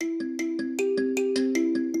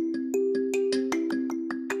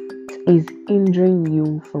is hindering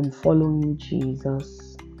you from following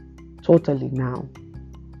Jesus totally now?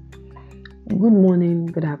 Good morning,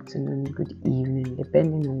 good afternoon, good evening,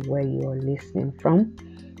 depending on where you are listening from,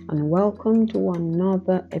 and welcome to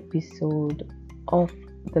another episode of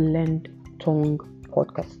the Learned Tongue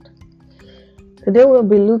podcast. Today we'll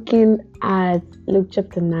be looking at Luke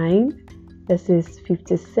chapter 9, verses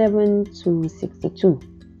 57 to 62.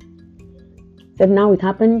 It said, "Now it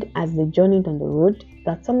happened as they journeyed on the road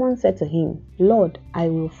that someone said to him, 'Lord, I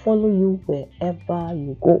will follow you wherever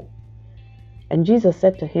you go.' And Jesus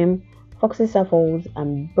said to him, 'Foxes have holes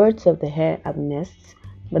and birds of the air have nests,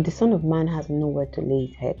 but the Son of Man has nowhere to lay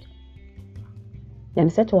his head.' Then he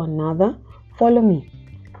said to another, 'Follow me.'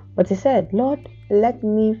 But he said, 'Lord, let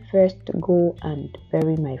me first go and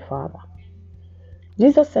bury my father.'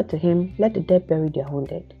 Jesus said to him, 'Let the dead bury their own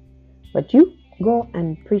dead, but you go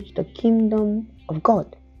and preach the kingdom of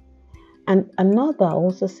God.' And another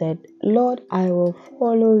also said, 'Lord, I will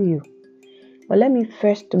follow you, but let me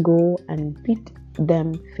first go and bid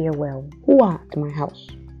them farewell who are at my house.'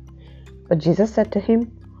 But Jesus said to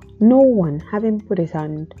him, 'No one, having put his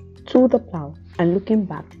hand to the plow and looking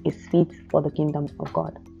back, is fit for the kingdom of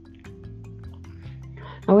God.'"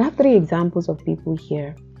 Now we have three examples of people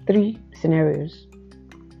here, three scenarios.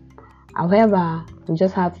 However, we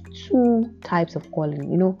just have two types of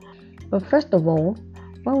calling, But first of all,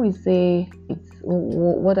 when we say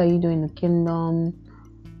what are you doing in the kingdom,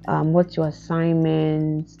 what's your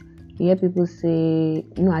assignment, you hear people say,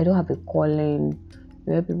 I don't have a calling.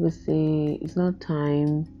 You hear people say, it's not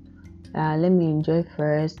time. Let me enjoy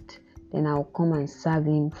first, then I'll come and serve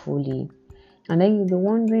him fully. And then you'll be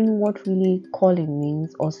wondering what really calling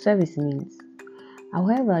means or service means.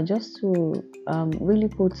 However, just to really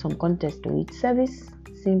put some context to it, service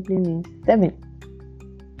simply means serving,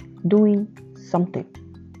 doing something.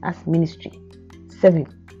 That's ministry. Serving.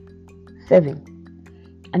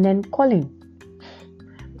 And then calling,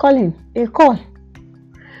 a call.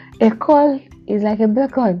 A call is like a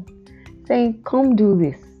beacon saying, come do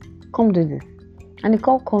this. And the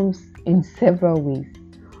call comes in several ways.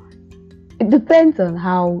 It depends on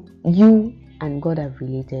how you and God have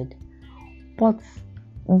related. But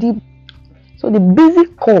the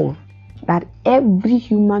basic call that every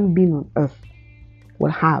human being on earth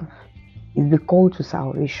will have is the call to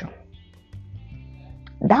salvation.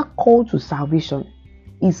 That call to salvation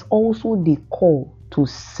is also the call to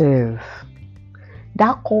serve.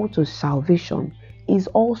 That call to salvation is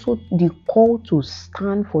also the call to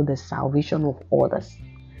stand for the salvation of others.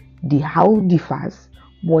 The how differs,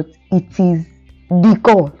 but it is the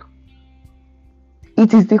call.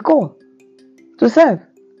 It is the call to serve.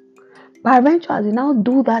 But eventually, as you now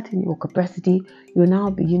do that in your capacity, you now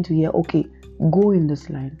begin to hear, okay, go in this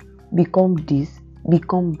line, become this,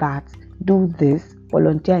 become that, do this,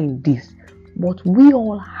 volunteer in this. But we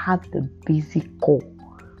all have the basic call,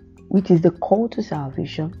 which is the call to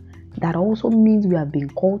salvation. That also means we have been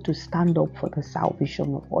called to stand up for the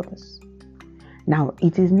salvation of others. Now,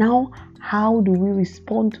 it is now, how do we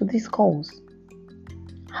respond to these calls?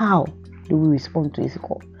 How do we respond to this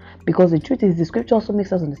call? Because the truth is, the scripture also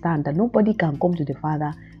makes us understand that nobody can come to the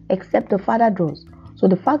Father except the Father draws. So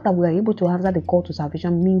the fact that we are able to answer the call to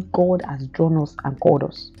salvation means God has drawn us and called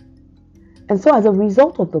us. And so as a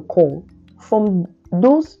result of the call, from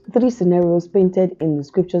those three scenarios painted in the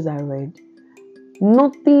scriptures I read,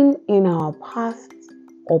 nothing in our past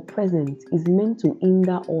or present is meant to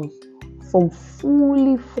hinder us from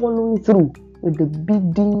fully following through with the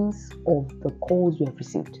biddings of the calls we have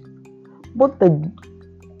received. Both the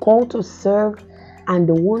call to serve and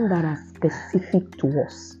the one that are specific to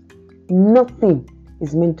us. Nothing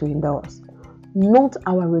is meant to hinder us. Not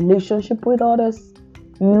our relationship with others,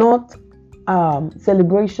 not one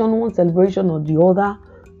celebration or the other,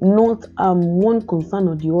 not one concern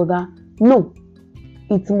or the other. No,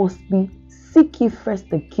 it must be seek ye first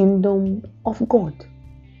the kingdom of God.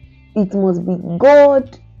 It must be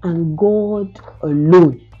God and God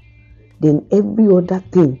alone. Then every other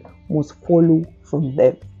thing must follow from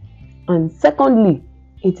them. And secondly,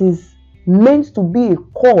 it is meant to be a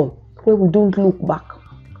call where we don't look back.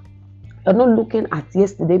 You're not looking at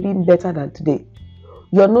yesterday being better than today.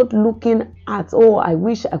 You're not looking at, I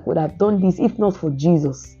wish I could have done this if not for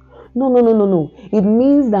Jesus. No. It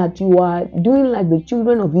means that you are doing like the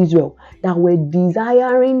children of Israel that were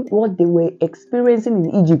desiring what they were experiencing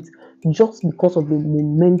in Egypt just because of the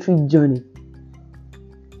momentary journey.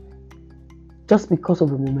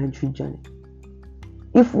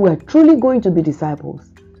 If we are truly going to be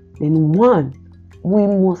disciples, then one, we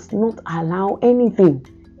must not allow anything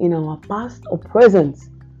in our past or present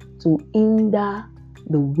to hinder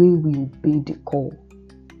the way we obey the call.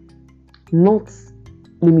 not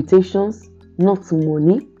limitations, not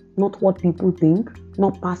money, not what people think,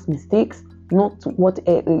 not past mistakes, not what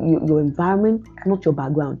your environment, not your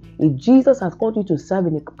background. If Jesus has called you to serve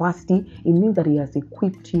in a capacity, it means that he has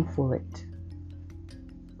equipped you for it.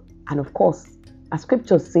 And of course, as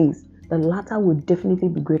scripture says, the latter will definitely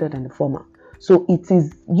be greater than the former. So it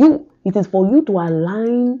is for you to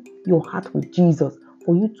align your heart with Jesus,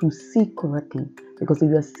 for you to see correctly. Because if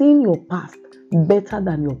you're seeing your past better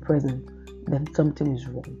than your present, then something is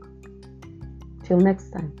wrong. Till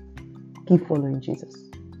next time, keep following Jesus.